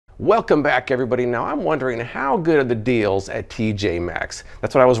Welcome back, everybody. Now I'm wondering, how good are the deals at TJ Maxx?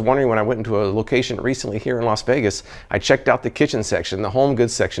 That's what I was wondering when I went into a location recently here in Las Vegas. I checked out the kitchen section, the home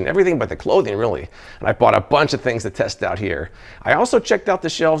goods section, everything but the clothing really. And I bought a bunch of things to test out here. I also checked out the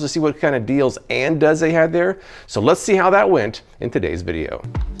shelves to see what kind of deals and duds they had there. So let's see how that went in today's video.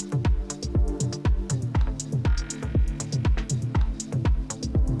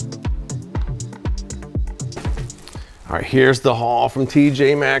 All right, here's the haul from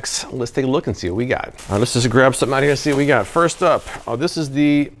TJ Maxx. Let's take a look and see what we got. All right, let's just grab something out here and see what we got. First up, this is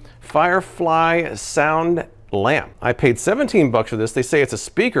the Firefly sound lamp. I paid 17 bucks for this. They say it's a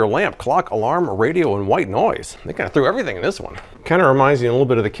speaker, lamp, clock, alarm, radio, and white noise. They kind of threw everything in this one. Kind of reminds me a little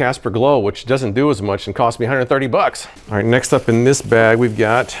bit of the Casper Glow, which doesn't do as much and cost me 130 bucks. All right, next up in this bag, we've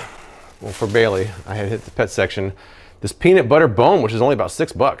got, well, for Bailey, I had hit the pet section, this peanut butter bone, which is only about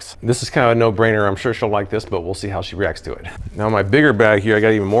 6 bucks. This is kind of a no-brainer. I'm sure she'll like this, but we'll see how she reacts to it. Now my bigger bag here, I got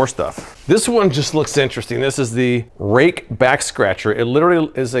even more stuff. This one just looks interesting. This is the Rake back scratcher. It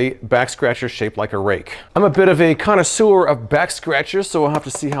literally is a back scratcher shaped like a rake. I'm a bit of a connoisseur of back scratchers, so we'll have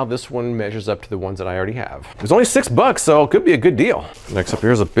to see how this one measures up to the ones that I already have. It was only 6 bucks, so it could be a good deal. Next up,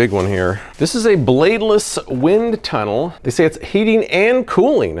 here's a big one here. This is a bladeless wind tunnel. They say it's heating and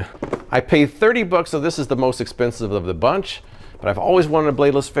cooling. I paid 30 bucks, so this is the most expensive of the bunch, but I've always wanted a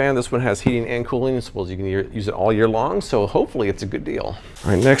bladeless fan. This one has heating and cooling. I suppose you can use it all year long, so hopefully it's a good deal.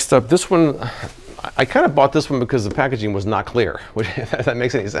 All right, next up, this one, I kind of bought this one because the packaging was not clear, which if that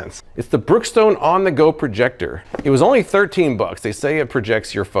makes any sense. It's the Brookstone on-the-go projector. It was only 13 bucks. They say it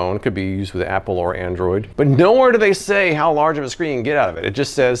projects your phone. It could be used with Apple or Android, but nowhere do they say how large of a screen you can get out of it. It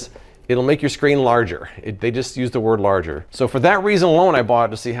just says it'll make your screen larger. They just use the word larger. So for that reason alone, I bought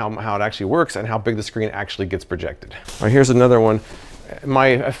it to see how it actually works and how big the screen actually gets projected. All right, here's another one. My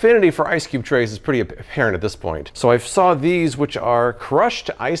affinity for ice cube trays is pretty apparent at this point. So I saw these, which are crushed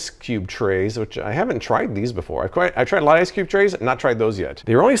ice cube trays, which I haven't tried these before. I tried a lot of ice cube trays, not tried those yet.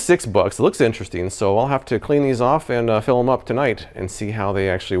 They were only 6 bucks. It looks interesting, so I'll have to clean these off and fill them up tonight and see how they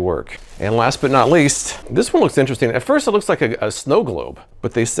actually work. And last but not least, this one looks interesting. At first it looks like a snow globe,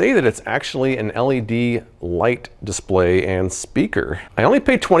 but they say that it's actually an LED light display and speaker. I only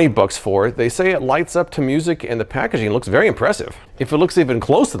paid 20 bucks for it. They say it lights up to music and the packaging looks very impressive. If it looks even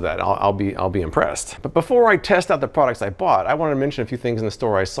close to that, I'll be impressed. But before I test out the products I bought, I want to mention a few things in the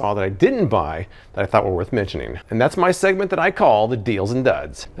store I saw that I didn't buy that I thought were worth mentioning. And that's my segment that I call the deals and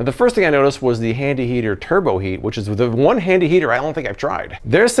duds. Now the first thing I noticed was the Handy Heater Turbo Heat, which is the one handy heater I don't think I've tried.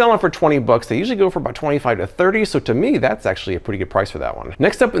 They're selling for 20 bucks. They usually go for about 25 to 30, so to me that's actually a pretty good price for that one.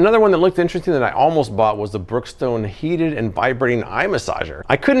 Next up, another one that looked interesting that I almost bought was the Brookstone Heated and Vibrating Eye Massager.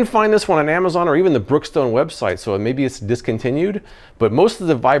 I couldn't find this one on Amazon or even the Brookstone website, so maybe it's discontinued, but most of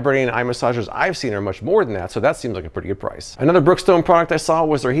the vibrating eye massagers I've seen are much more than that, so that seems like a pretty good price. Another Brookstone product I saw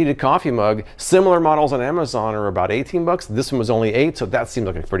was their heated coffee mug. Similar models on Amazon are about 18 bucks. This one was only 8, so that seemed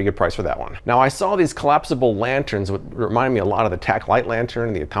like a pretty good price for that one. Now I saw these collapsible lanterns, which remind me a lot of the Tac Light lantern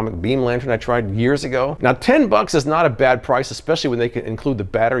and the Atomic Beam lantern I tried years ago. Now 10 bucks is not a bad price, especially when they can include the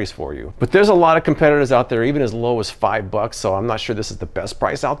batteries for you. But there's a lot of competitors out there, even as low as 5 bucks, so I'm not sure this is the best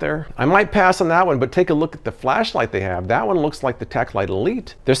price out there. I might pass on that one, but take a look at the flashlight they have. That one looks like the Tac Light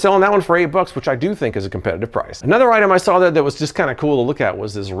Elite. They're selling that one for 8 bucks, which I do think is a competitive price. Another item I saw there that was just kind of cool to look at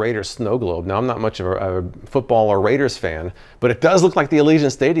was this Raiders snow globe. Now I'm not much of a football or Raiders fan, but it does look like the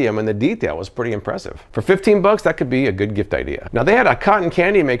Allegiant Stadium and the detail was pretty impressive. For 15 bucks, that could be a good gift idea. Now they had a cotton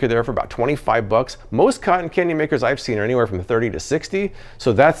candy maker there for about 25 bucks. Most cotton candy makers I've seen are anywhere from 30 to 60,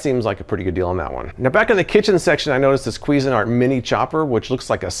 so that seems like a pretty good deal on that one. Now back in the kitchen section, I noticed this Cuisinart mini chopper, which looks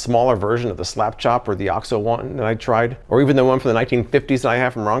like a smaller version of the slap chop or the OXO one that I tried, or even the one from the 1950s that I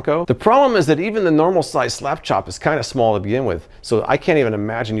have from Ronco. The problem is that even the normal size slap chop is kind of small to begin with, so I can't even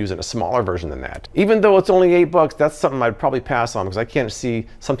imagine using a smaller version than that. Even though it's only 8 bucks, that's something I'd probably pass on because I can't see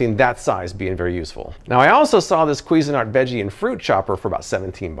something that size being very useful. Now I also saw this Cuisinart veggie and fruit chopper for about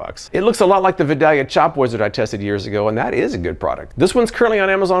 17 bucks. It looks a lot like the Vidalia Chop Wizard I tested years ago, and that is a good product. This one's currently on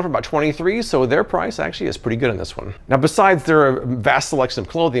Amazon for about 23, so their price actually is pretty good on this one. Now besides their vast selection of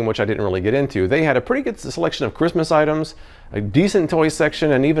clothing, which I didn't really get into, they had a pretty good selection of Christmas items, a decent toy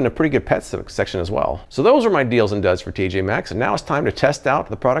section, and even a pretty good pet section as well. So those are my deals and duds for TJ Maxx, and now it's time to test out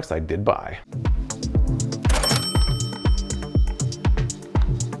the products I did buy.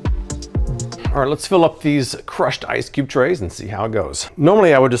 All right, let's fill up these crushed ice cube trays and see how it goes.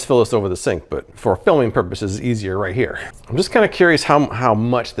 Normally I would just fill this over the sink, but for filming purposes, it's easier right here. I'm just kind of curious how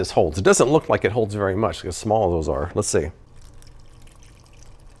much this holds. It doesn't look like it holds very much, how small those are. Let's see.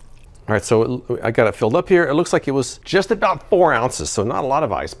 All right, so I got it filled up here. It looks like it was just about 4 ounces, so not a lot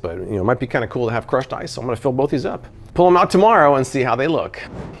of ice, but it might be kind of cool to have crushed ice. So I'm gonna fill both these up. Pull them out tomorrow and see how they look.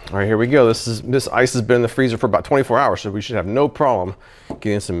 All right, here we go. This ice has been in the freezer for about 24 hours, so we should have no problem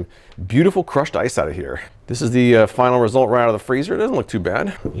getting some beautiful crushed ice out of here. This is the final result right out of the freezer. It doesn't look too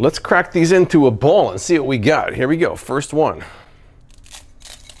bad. Let's crack these into a bowl and see what we got. Here we go, first one.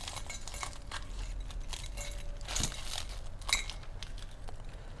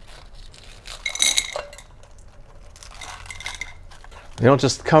 They don't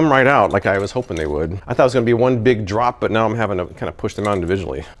just come right out like I was hoping they would. I thought it was gonna be one big drop, but now I'm having to kind of push them out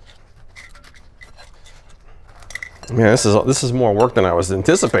individually. Man, this is more work than I was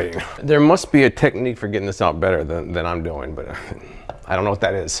anticipating. There must be a technique for getting this out better than I'm doing, but I don't know what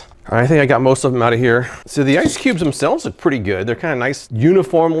that is. All right, I think I got most of them out of here. So the ice cubes themselves look pretty good. They're kind of nice,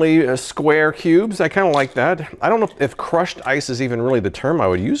 uniformly square cubes. I kind of like that. I don't know if crushed ice is even really the term I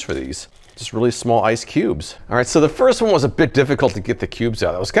would use for these. Just really small ice cubes. All right, so the first one was a bit difficult to get the cubes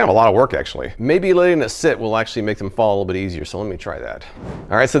out. That was kind of a lot of work, actually. Maybe letting it sit will actually make them fall a little bit easier, so let me try that.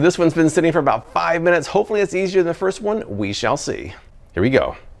 All right, so this one's been sitting for about 5 minutes. Hopefully it's easier than the first one. We shall see. Here we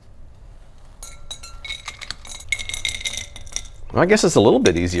go. Well, I guess it's a little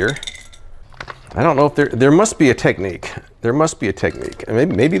bit easier. I don't know if there must be a technique. There must be a technique.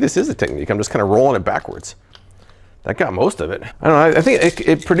 And maybe this is a technique. I'm just kind of rolling it backwards. That got most of it. I don't know, I think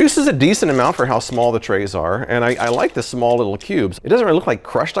it produces a decent amount for how small the trays are, and I like the small little cubes. It doesn't really look like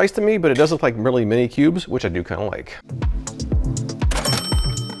crushed ice to me, but it does look like really mini cubes, which I do kind of like.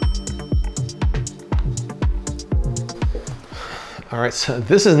 All right, so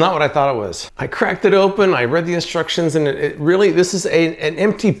this is not what I thought it was. I cracked it open, I read the instructions, and it really, this is an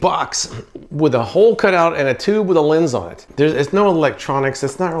empty box with a hole cut out and a tube with a lens on it. There's no electronics.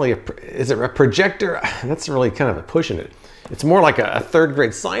 It's not really is it a projector? That's really kind of pushing it. It's more like a third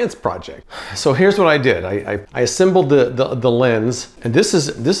grade science project. So here's what I did. I assembled the lens, and this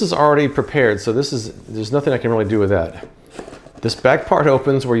is already prepared. So there's nothing I can really do with that. This back part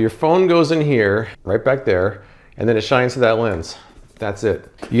opens where your phone goes in here, right back there, and then it shines to that lens. That's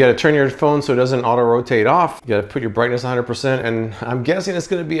it. You got to turn your phone so it doesn't auto rotate off. You got to put your brightness 100%, and I'm guessing it's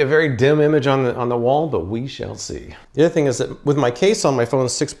going to be a very dim image on the wall, but we shall see. The other thing is that with my case on my phone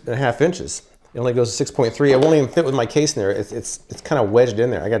is 6.5 inches. It only goes to 6.3. It won't even fit with my case in there. It's kind of wedged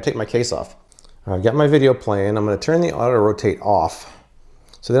in there. I got to take my case off. I've got my video playing. I'm going to turn the auto rotate off.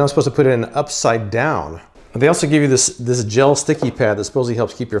 So then I'm supposed to put it in upside down. They also give you this gel sticky pad that supposedly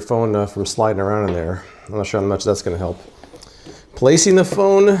helps keep your phone from sliding around in there. I'm not sure how much that's going to help. Placing the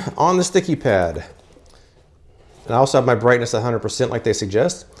phone on the sticky pad. And I also have my brightness at 100% like they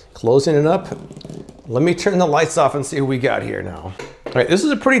suggest. Closing it up. Let me turn the lights off and see what we got here now. All right, this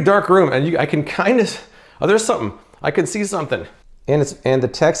is a pretty dark room, and I can kind of, oh, there's something. I can see something. And the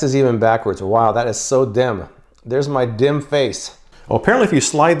text is even backwards. Wow, that is so dim. There's my dim face. Well, apparently if you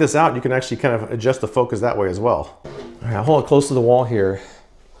slide this out, you can actually kind of adjust the focus that way as well. All right, I'll hold it close to the wall here.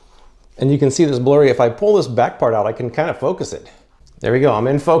 And you can see this blurry. If I pull this back part out, I can kind of focus it. There we go, I'm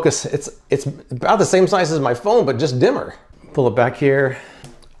in focus. It's about the same size as my phone, but just dimmer. Pull it back here.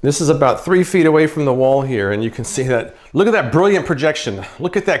 This is about 3 feet away from the wall here, and you can see that. Look at that brilliant projection.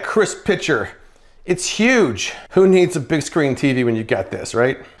 Look at that crisp picture. It's huge. Who needs a big screen TV when you got this,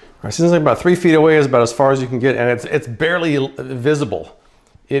 right? All right, seems like about 3 feet away is about as far as you can get, and it's barely visible.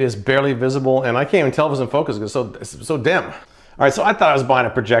 It is barely visible, and I can't even tell if it's in focus because it's so dim. All right, so I thought I was buying a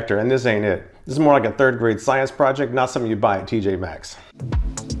projector, and this ain't it. This is more like a third grade science project, not something you buy at TJ Maxx.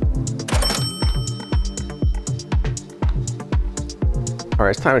 All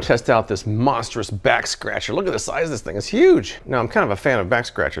right, it's time to test out this monstrous back scratcher. Look at the size of this thing, it's huge. Now, I'm kind of a fan of back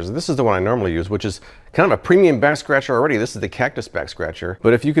scratchers. This is the one I normally use, which is kind of a premium back scratcher already. This is the cactus back scratcher.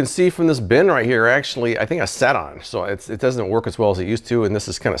 But if you can see from this bin right here, actually, I think I sat on, so it doesn't work as well as it used to, and this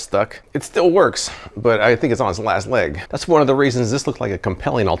is kind of stuck. It still works, but I think it's on its last leg. That's one of the reasons this looked like a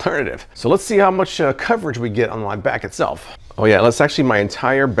compelling alternative. So let's see how much coverage we get on my back itself. Oh yeah, that's actually my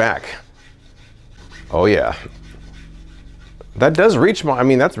entire back. Oh yeah. That does reach my, I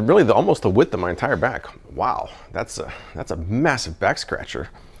mean, that's really almost the width of my entire back. Wow, that's a massive back scratcher.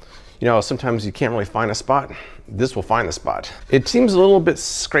 You know, sometimes you can't really find a spot. This will find the spot. It seems a little bit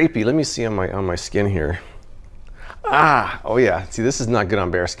scrapey. Let me see on my skin here. Ah, oh yeah, see, this is not good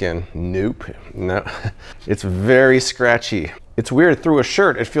on bare skin. Nope, no. It's very scratchy. It's weird, through a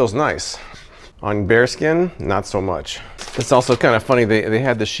shirt, it feels nice. On bare skin, not so much. It's also kind of funny, they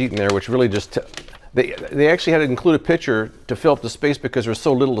had the sheet in there, which really just, they actually had to include a picture to fill up the space because there's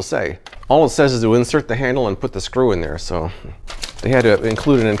so little to say. All it says is to insert the handle and put the screw in there, so they had to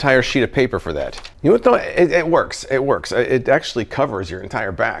include an entire sheet of paper for that. You know what though, it works, it works. It actually covers your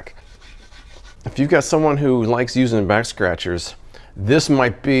entire back. If you've got someone who likes using back scratchers, this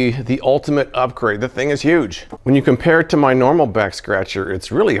might be the ultimate upgrade. The thing is huge. When you compare it to my normal back scratcher,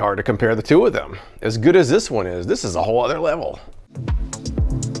 it's really hard to compare the two of them. As good as this one is, this is a whole other level.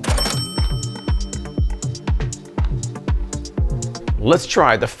 Let's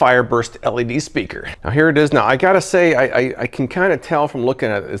try the Fireburst LED speaker. Now here it is. Now I gotta say, I can kind of tell from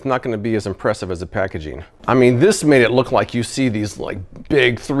looking at it, it's not gonna be as impressive as the packaging. I mean, this made it look like you see these like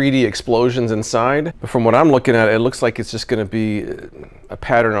big 3D explosions inside. But from what I'm looking at, it looks like it's just gonna be a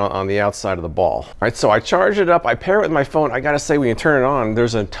pattern on the outside of the ball. All right, so I charge it up, I pair it with my phone. I gotta say, when you turn it on,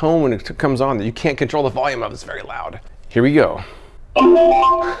 there's a tone when it comes on that you can't control the volume of. It's very loud. Here we go.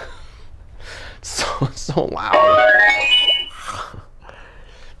 So loud.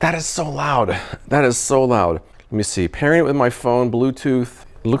 That is so loud. That is so loud. Let me see, pairing it with my phone, Bluetooth,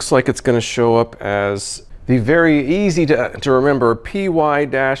 looks like it's gonna show up as the very easy to remember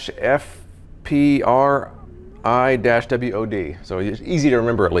PY-FPRI-WOD. So it's easy to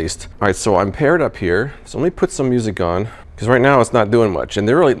remember at least. All right, so I'm paired up here. So let me put some music on, because right now it's not doing much. And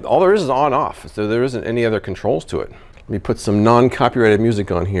all there is on off, so there isn't any other controls to it. Let me put some non-copyrighted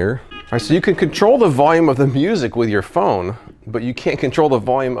music on here. All right, so you can control the volume of the music with your phone, but you can't control the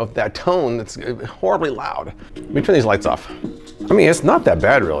volume of that tone that's horribly loud. Let me turn these lights off. I mean, it's not that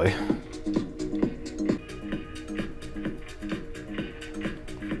bad, really.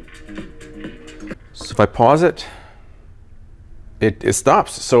 So if I pause it, it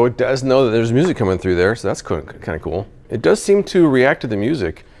stops. So it does know that there's music coming through there, so that's kind of cool. It does seem to react to the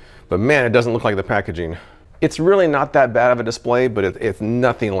music, but man, it doesn't look like the packaging. It's really not that bad of a display, but it's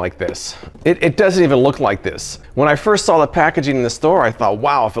nothing like this. It doesn't even look like this. When I first saw the packaging in the store, I thought,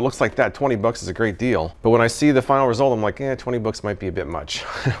 wow, if it looks like that, 20 bucks is a great deal. But when I see the final result, I'm like, 20 bucks might be a bit much.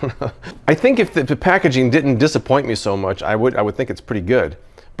 I don't know. I think if the packaging didn't disappoint me so much, I would think it's pretty good.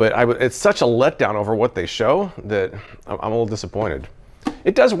 But it's such a letdown over what they show that I'm a little disappointed.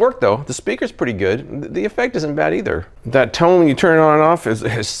 It does work though. The speaker's pretty good. The effect isn't bad either. That tone when you turn it on and off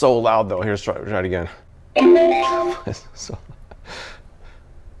is so loud though. Here's try it again.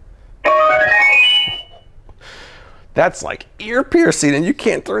 That's like ear piercing and you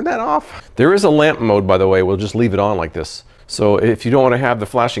can't turn that off. There is a lamp mode, by the way. We'll just leave it on like this. So if you don't want to have the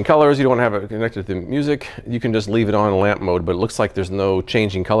flashing colors, you don't want to have it connected to the music, you can just leave it on lamp mode, but it looks like there's no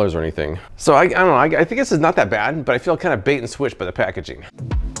changing colors or anything. So I don't know, I think this is not that bad, but I feel kind of bait and switch by the packaging.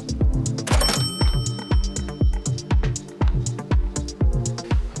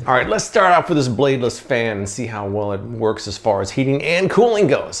 All right, let's start off with this bladeless fan and see how well it works as far as heating and cooling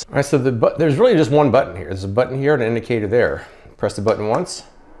goes. All right, so there's really just one button here. There's a button here and an indicator there. Press the button once.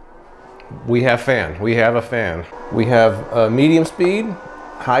 We have fan. We have a fan. We have medium speed,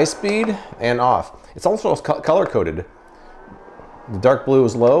 high speed, and off. It's also color coded. The dark blue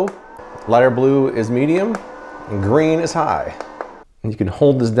is low, lighter blue is medium, and green is high. And you can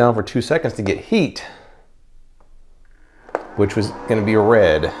hold this down for 2 seconds to get heat, which was going to be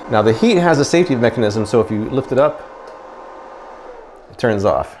red. Now the heat has a safety mechanism, so if you lift it up, it turns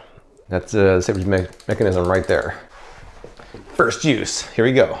off. That's the safety mechanism right there. First use, here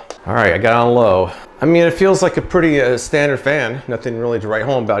we go. All right, I got on low. I mean, it feels like a pretty standard fan. Nothing really to write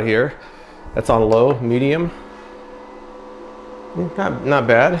home about here. That's on low, medium. Not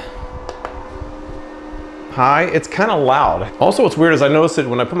bad. High, it's kind of loud. Also, what's weird is I noticed that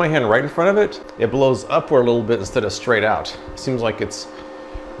when I put my hand right in front of it, it blows upward a little bit instead of straight out. It seems like that's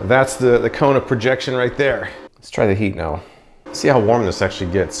the cone of projection right there. Let's try the heat now. See how warm this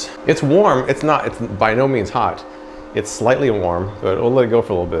actually gets. It's warm, it's by no means hot. It's slightly warm, but we'll let it go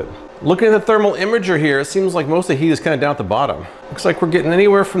for a little bit. Looking at the thermal imager here, it seems like most of the heat is kind of down at the bottom. Looks like we're getting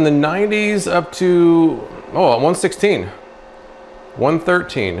anywhere from the 90s up to, 116.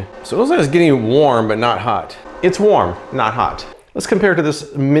 113. So it looks like it's getting warm, but not hot. It's warm, not hot. Let's compare it to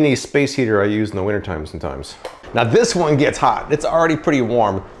this mini space heater I use in the wintertime sometimes. Now this one gets hot. It's already pretty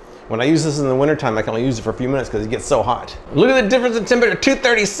warm. When I use this in the wintertime, I can only use it for a few minutes because it gets so hot. Look at the difference in temperature,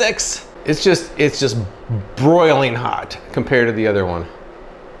 236. It's just broiling hot compared to the other one.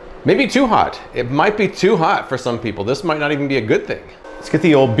 Maybe too hot. It might be too hot for some people. This might not even be a good thing. Let's get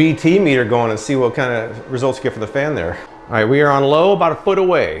the old BT meter going and see what kind of results you get for the fan there. All right, we are on low, about a foot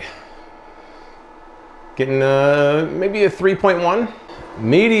away. Getting maybe a 3.1.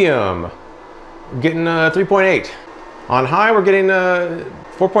 Medium, getting 3.8. On high, we're getting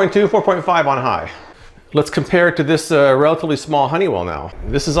 4.2, 4.5 on high. Let's compare it to this relatively small Honeywell now.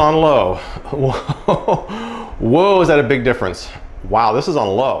 This is on low. Whoa, whoa, is that a big difference? Wow, this is on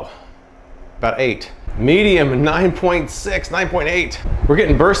low. About 8. Medium, 9.6, 9.8. We're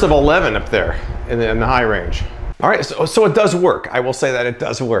getting bursts of 11 up there in the high range. All right, so it does work. I will say that it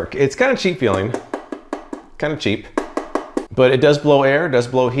does work. It's kind of cheap feeling, kind of cheap, but it does blow air, it does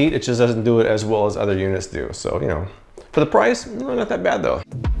blow heat. It just doesn't do it as well as other units do. So, you know, for the price, not that bad though.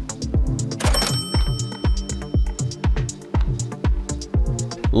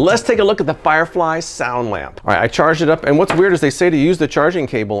 Let's take a look at the Firefly sound lamp. All right, I charged it up, and what's weird is they say to use the charging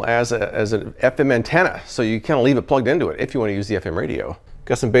cable as an FM antenna, so you kind of leave it plugged into it if you want to use the FM radio.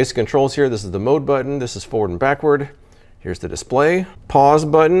 Got some basic controls here. This is the mode button, this is forward and backward. Here's the display, pause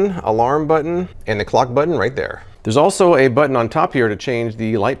button, alarm button, and the clock button right there. There's also a button on top here to change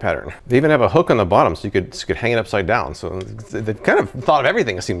the light pattern. They even have a hook on the bottom so you could hang it upside down. So they've kind of thought of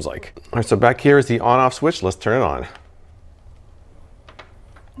everything, it seems like. All right, so back here is the on-off switch. Let's turn it on.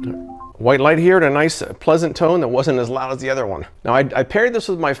 White light here in a nice pleasant tone that wasn't as loud as the other one. Now I paired this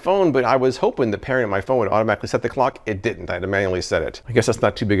with my phone, but I was hoping that pairing my phone would automatically set the clock. It didn't. I had to manually set it. I guess that's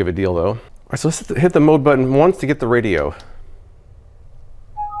not too big of a deal though. All right, so let's hit the mode button once to get the radio.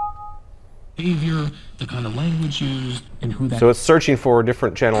 Behavior, the kind of language used, and who that. So it's searching for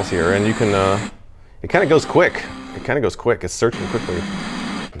different channels here, and you can, it kind of goes quick. It kind of goes quick. It's searching quickly.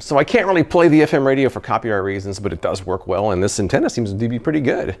 So I can't really play the FM radio for copyright reasons, but it does work well, and this antenna seems to be pretty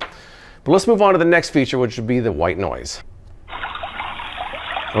good. But let's move on to the next feature, which would be the white noise.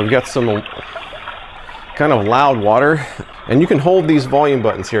 Well, we've got some kind of loud water, and you can hold these volume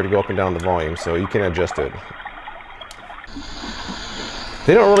buttons here to go up and down the volume, so you can adjust it.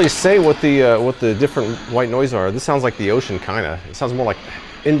 They don't really say what the different white noise are. This sounds like the ocean, kinda. It sounds more like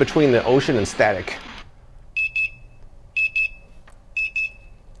in between the ocean and static.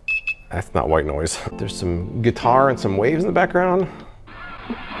 That's not white noise. There's some guitar and some waves in the background.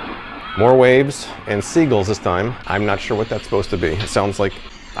 More waves and seagulls this time. I'm not sure what that's supposed to be. It sounds like,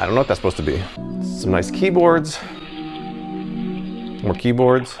 I don't know what that's supposed to be. Some nice keyboards. More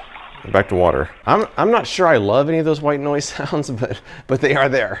keyboards. Back to water. I'm not sure I love any of those white noise sounds, but they are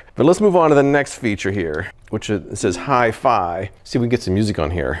there. But let's move on to the next feature here, which it says hi-fi. See if we can get some music on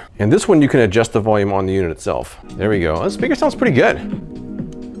here. And this one you can adjust the volume on the unit itself. There we go. The speaker sounds pretty good.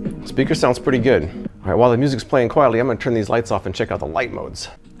 Speaker sounds pretty good. All right, while the music's playing quietly, I'm gonna turn these lights off and check out the light modes.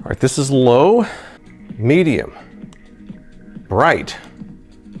 All right, this is low, medium, bright,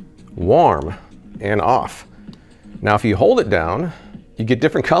 warm, and off. Now, if you hold it down, you get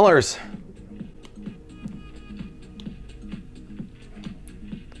different colors.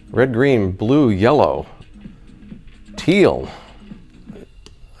 Red, green, blue, yellow, teal,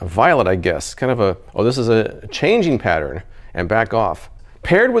 a violet, I guess. Kind of a, oh, this is a changing pattern, and back off.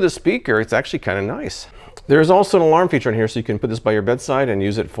 Paired with a speaker, it's actually kind of nice. There's also an alarm feature in here, so you can put this by your bedside and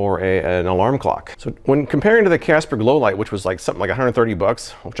use it for an alarm clock. So when comparing to the Casper Glow Light, which was like something like 130 bucks,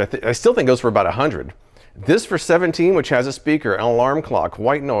 which I still think goes for about 100. This for 17, which has a speaker, an alarm clock,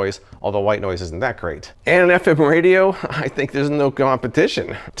 white noise, although white noise isn't that great. And an FM radio, I think there's no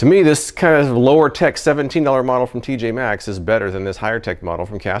competition. To me, this kind of lower tech $17 model from tjmaxx is better than this higher tech model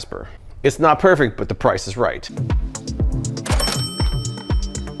from Casper. It's not perfect, but the price is right.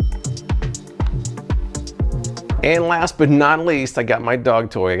 And last but not least, I got my dog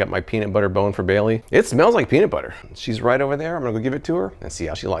toy. I got my peanut butter bone for Bailey. It smells like peanut butter. She's right over there. I'm gonna go give it to her and see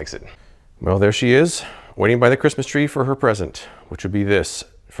how she likes it. Well, there she is, waiting by the Christmas tree for her present, which would be this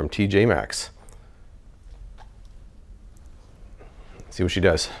from tjmaxx. See what she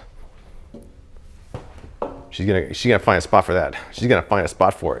does. She's gonna find a spot for that. She's gonna find a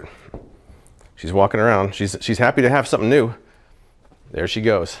spot for it. She's walking around. She's happy to have something new. There she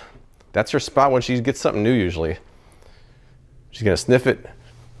goes. That's her spot when she gets something new usually. She's gonna sniff it,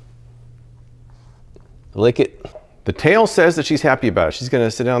 lick it. The tail says that she's happy about it. She's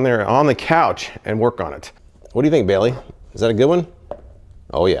gonna sit down there on the couch and work on it. What do you think, Bailey? Is that a good one?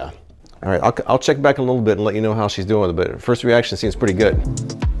 Oh yeah. All right, I'll check back a little bit and let you know how she's doing, but first reaction seems pretty good.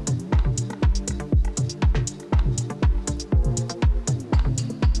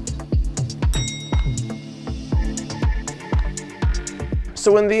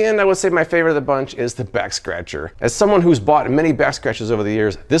 So in the end, I would say my favorite of the bunch is the back scratcher. As someone who's bought many back scratchers over the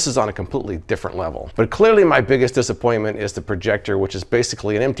years, this is on a completely different level. But clearly my biggest disappointment is the Projector, which is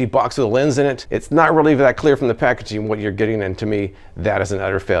basically an empty box with a lens in it. It's not really that clear from the packaging what you're getting, and to me, that is an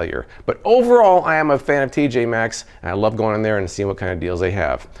utter failure. But overall, I am a fan of tjmaxx, and I love going in there and seeing what kind of deals they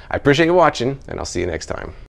have. I appreciate you watching, and I'll see you next time.